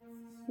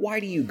Why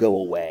do you go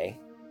away?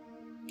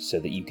 So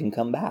that you can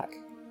come back.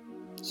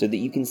 So that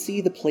you can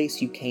see the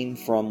place you came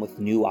from with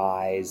new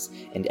eyes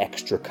and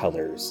extra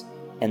colors,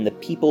 and the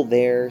people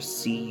there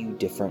see you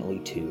differently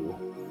too.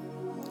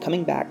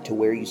 Coming back to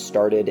where you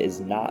started is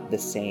not the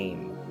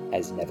same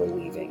as never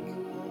leaving.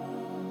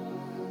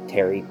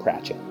 Terry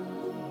Pratchett.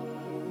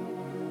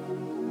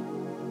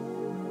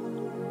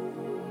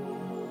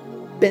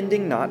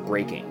 Bending Not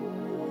Breaking.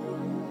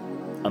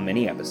 A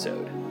mini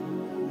episode.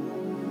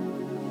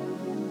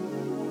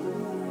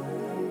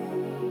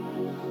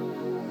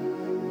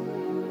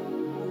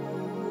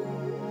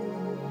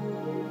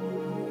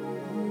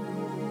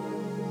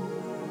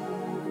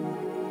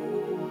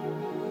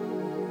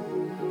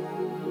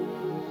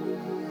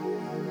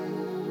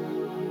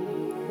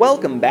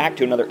 Welcome back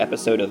to another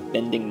episode of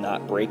Bending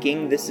Not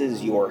Breaking. This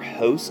is your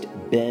host,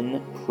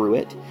 Ben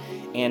Pruitt,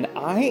 and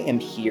I am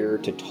here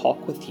to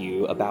talk with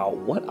you about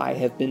what I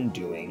have been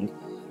doing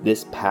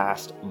this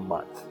past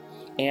month.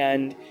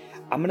 And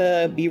I'm going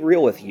to be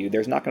real with you,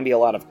 there's not going to be a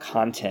lot of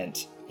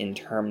content in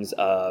terms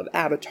of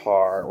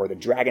Avatar or the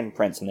Dragon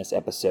Prince in this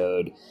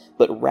episode,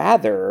 but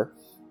rather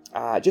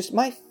just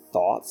my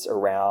thoughts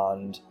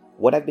around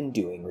what I've been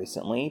doing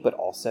recently, but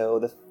also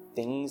the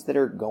things that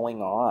are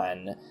going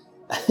on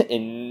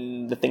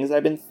and the things that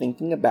I've been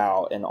thinking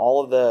about and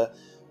all of the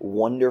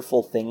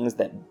wonderful things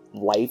that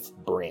life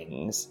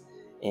brings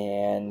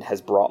and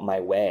has brought my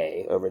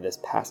way over this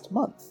past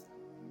month.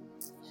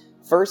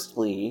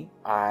 Firstly,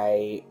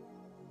 I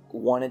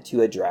wanted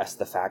to address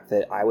the fact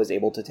that I was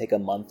able to take a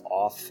month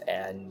off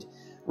and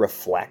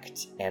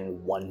reflect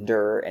and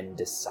wonder and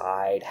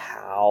decide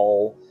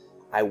how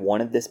I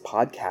wanted this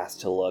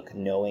podcast to look,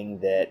 knowing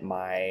that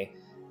my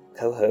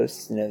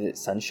co-host, that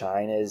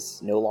Sunshine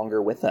is no longer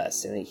with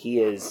us, and that he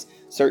is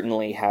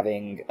certainly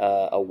having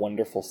a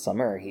wonderful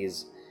summer.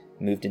 He's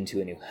moved into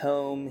a new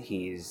home.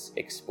 He's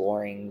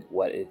exploring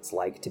what it's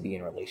like to be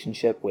in a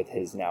relationship with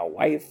his now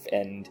wife,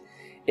 and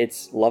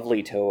it's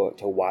lovely to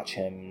watch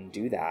him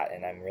do that,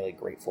 and I'm really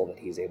grateful that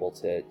he's able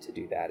to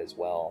do that as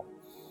well.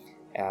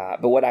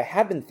 But what I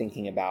have been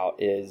thinking about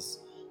is,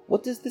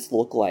 what does this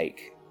look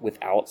like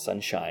without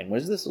Sunshine? What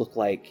does this look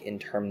like in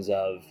terms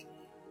of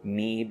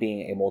me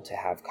being able to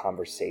have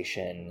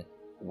conversation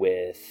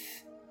with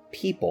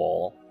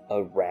people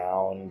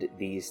around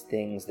these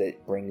things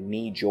that bring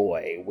me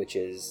joy, which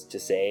is to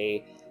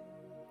say,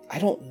 I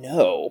don't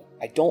know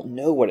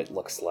what it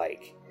looks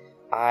like.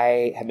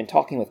 I have been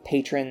talking with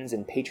patrons,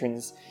 and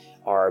patrons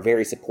are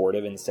very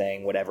supportive in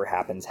saying whatever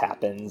happens,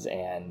 happens,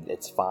 and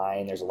it's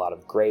fine. There's a lot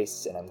of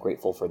grace, and I'm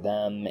grateful for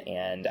them.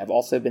 And I've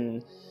also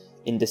been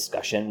in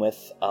discussion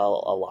with a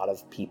lot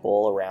of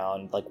people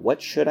around, like,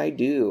 what should I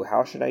do?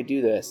 How should I do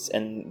this?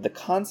 And the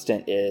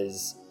constant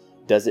is,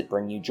 does it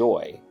bring you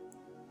joy?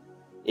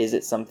 Is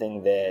it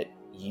something that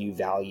you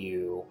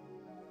value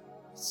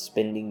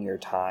spending your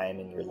time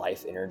and your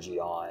life energy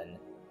on,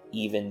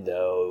 even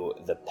though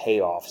the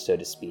payoff, so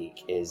to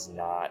speak, is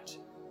not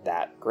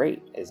that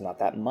great, is not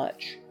that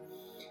much?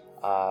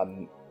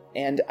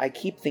 And I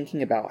keep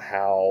thinking about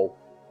how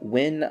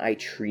when I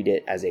treat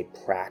it as a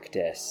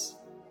practice,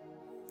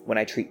 when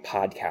I treat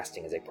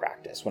podcasting as a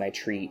practice, when I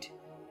treat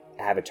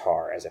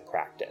Avatar as a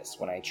practice,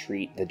 when I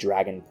treat the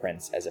Dragon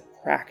Prince as a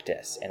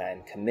practice, and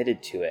I'm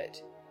committed to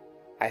it,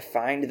 I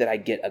find that I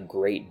get a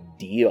great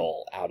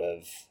deal out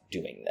of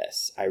doing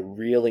this. I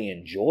really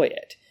enjoy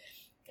it.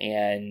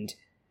 And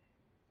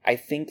I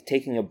think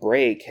taking a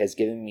break has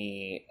given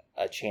me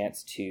a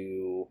chance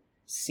to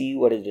see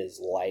what it is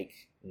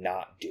like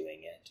not doing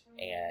it,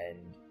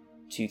 and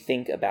to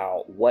think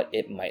about what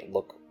it might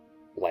look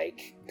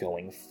like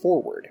going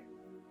forward.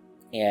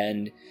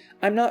 And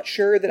I'm not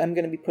sure that I'm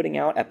going to be putting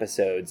out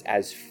episodes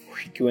as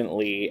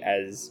frequently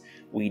as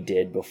we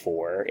did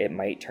before. It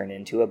might turn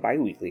into a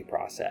bi-weekly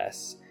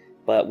process.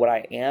 But what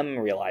I am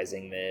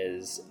realizing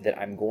is that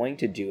I'm going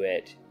to do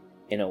it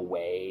in a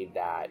way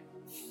that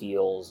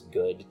feels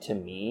good to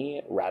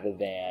me, rather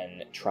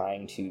than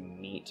trying to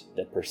meet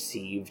the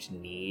perceived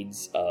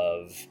needs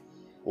of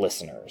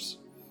listeners.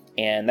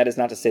 And that is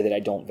not to say that I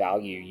don't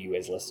value you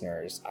as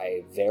listeners.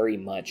 I very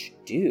much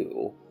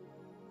do.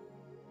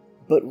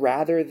 But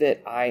rather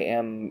that I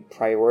am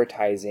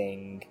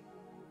prioritizing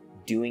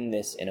doing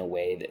this in a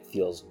way that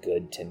feels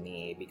good to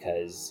me,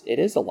 because it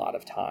is a lot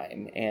of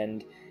time,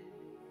 and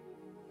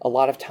a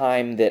lot of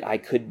time that I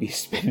could be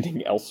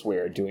spending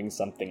elsewhere doing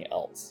something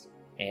else.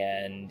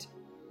 And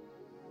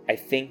I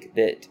think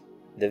that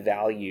the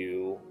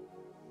value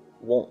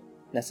won't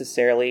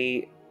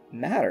necessarily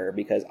matter,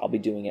 because I'll be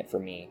doing it for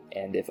me.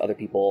 And if other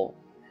people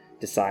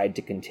decide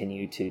to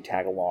continue to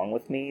tag along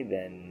with me,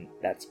 then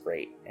that's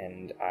great.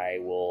 And I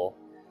will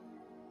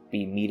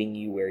be meeting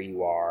you where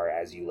you are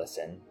as you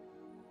listen.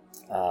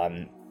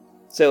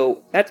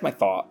 So that's my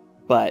thought.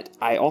 But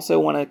I also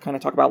want to kind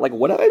of talk about, like,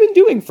 what have I been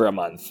doing for a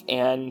month?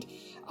 And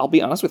I'll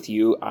be honest with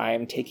you,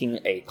 I'm taking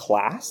a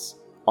class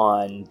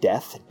on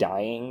death,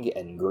 dying,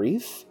 and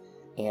grief.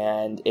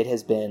 And it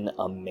has been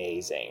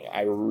amazing.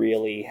 I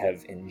really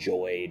have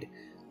enjoyed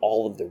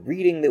all of the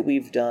reading that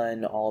we've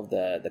done, all of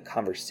the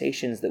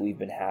conversations that we've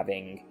been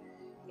having.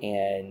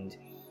 And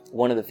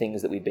one of the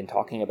things that we've been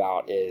talking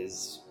about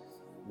is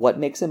what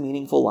makes a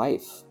meaningful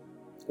life?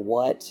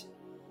 What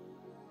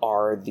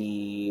are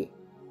the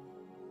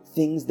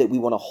things that we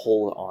want to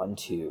hold on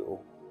to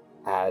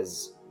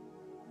as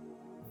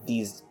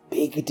these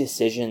big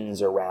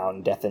decisions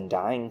around death and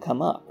dying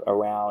come up?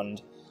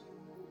 Around,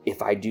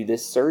 if I do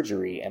this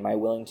surgery, am I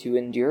willing to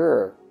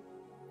endure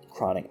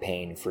chronic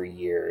pain for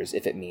years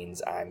if it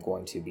means I'm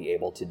going to be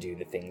able to do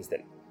the things that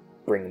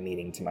bring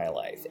meaning to my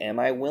life? Am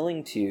I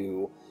willing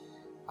to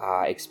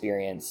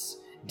experience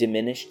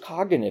diminished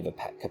cognitive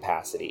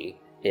capacity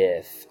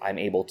if I'm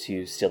able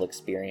to still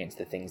experience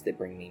the things that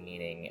bring me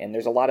meaning? And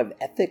there's a lot of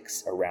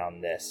ethics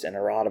around this and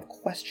a lot of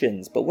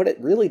questions, but what it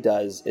really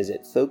does is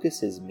it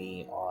focuses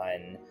me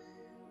on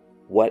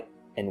what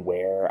and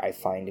where I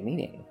find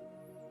meaning.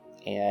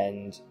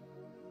 And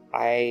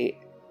I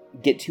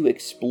get to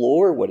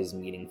explore what is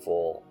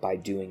meaningful by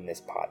doing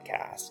this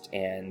podcast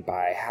and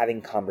by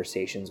having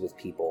conversations with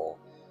people.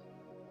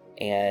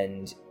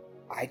 And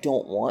I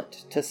don't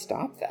want to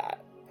stop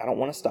that. I don't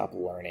want to stop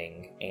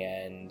learning.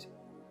 And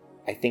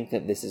I think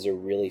that this is a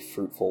really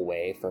fruitful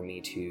way for me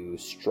to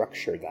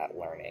structure that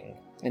learning.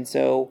 And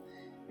so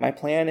my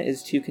plan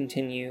is to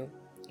continue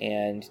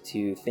and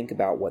to think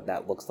about what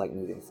that looks like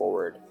moving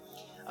forward.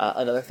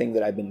 Another thing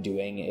that I've been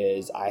doing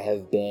is I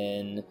have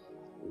been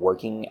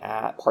working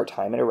at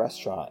part-time at a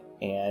restaurant,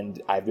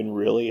 and I've been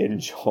really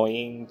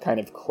enjoying kind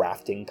of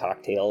crafting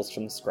cocktails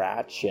from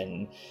scratch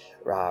and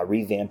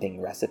revamping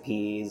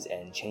recipes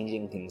and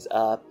changing things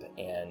up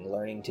and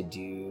learning to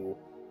do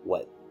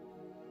what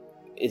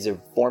is a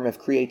form of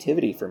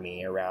creativity for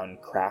me around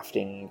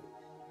crafting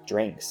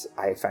drinks.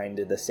 I find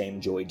the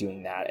same joy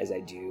doing that as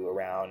I do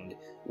around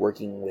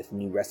working with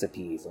new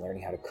recipes and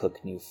learning how to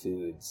cook new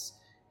foods.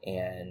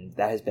 And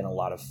that has been a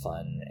lot of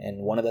fun.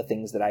 And one of the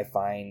things that I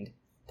find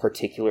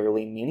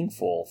particularly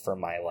meaningful for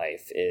my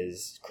life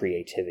is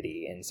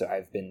creativity. And so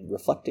I've been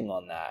reflecting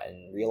on that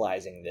and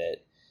realizing that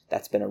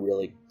that's been a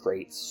really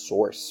great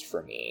source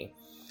for me.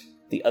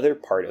 The other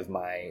part of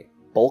my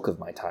bulk of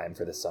my time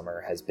for the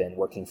summer has been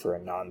working for a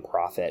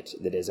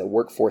nonprofit that is a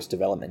workforce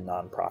development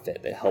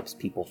nonprofit that helps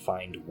people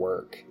find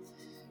work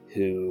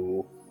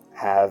who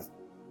have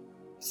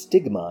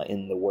stigma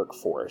in the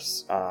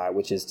workforce,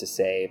 which is to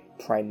say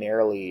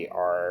primarily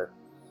our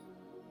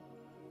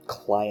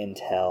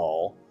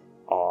clientele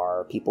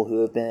are people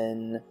who have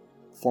been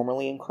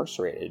formerly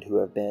incarcerated, who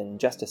have been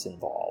justice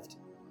involved.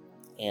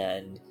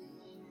 And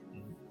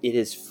it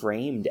is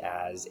framed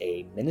as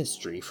a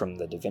ministry from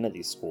the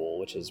divinity school,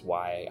 which is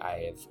why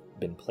I have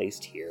been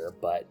placed here.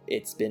 But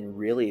it's been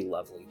really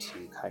lovely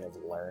to kind of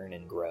learn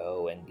and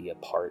grow and be a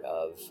part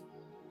of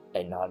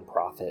a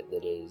nonprofit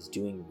that is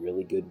doing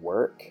really good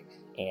work.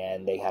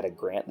 And they had a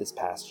grant this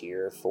past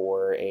year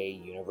for a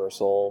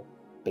universal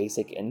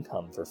basic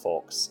income for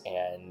folks,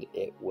 and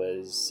it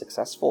was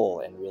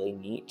successful and really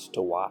neat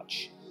to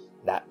watch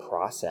that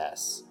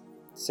process.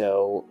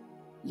 So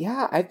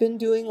yeah, I've been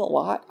doing a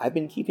lot. I've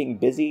been keeping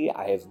busy.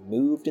 I have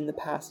moved in the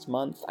past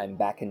month. I'm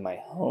back in my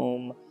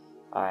home.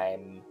 I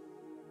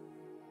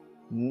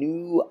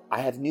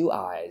have new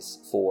eyes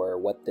for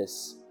what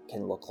this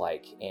can look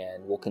like,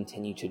 and will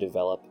continue to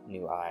develop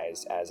new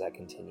eyes as I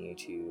continue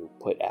to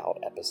put out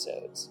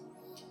episodes.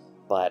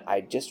 But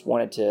I just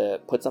wanted to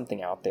put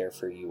something out there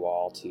for you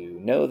all to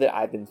know that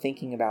I've been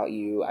thinking about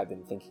you. I've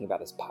been thinking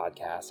about this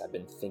podcast. I've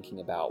been thinking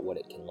about what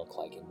it can look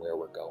like and where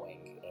we're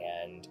going.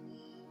 And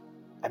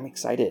I'm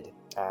excited.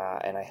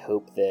 And I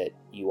hope that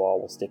you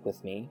all will stick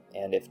with me.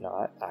 And if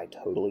not, I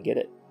totally get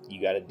it.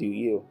 You got to do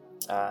you.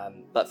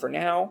 But for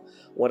now,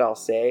 what I'll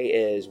say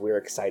is we're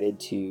excited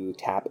to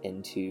tap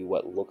into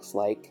what looks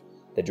like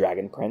the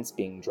Dragon Prince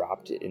being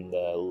dropped in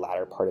the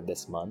latter part of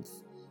this month.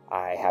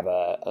 I have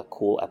a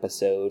cool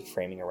episode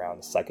framing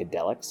around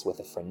psychedelics with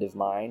a friend of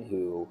mine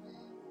who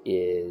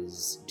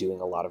is doing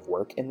a lot of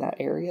work in that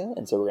area.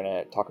 And so we're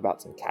going to talk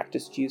about some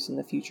cactus juice in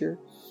the future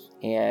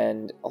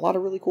and a lot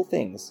of really cool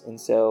things.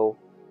 And so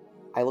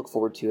I look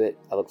forward to it.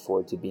 I look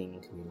forward to being in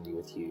community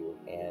with you.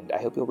 And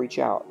I hope you'll reach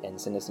out and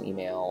send us an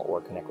email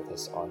or connect with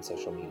us on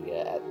social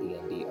media at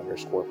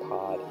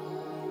BNB_pod.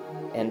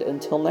 And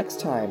until next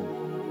time,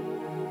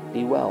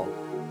 be well.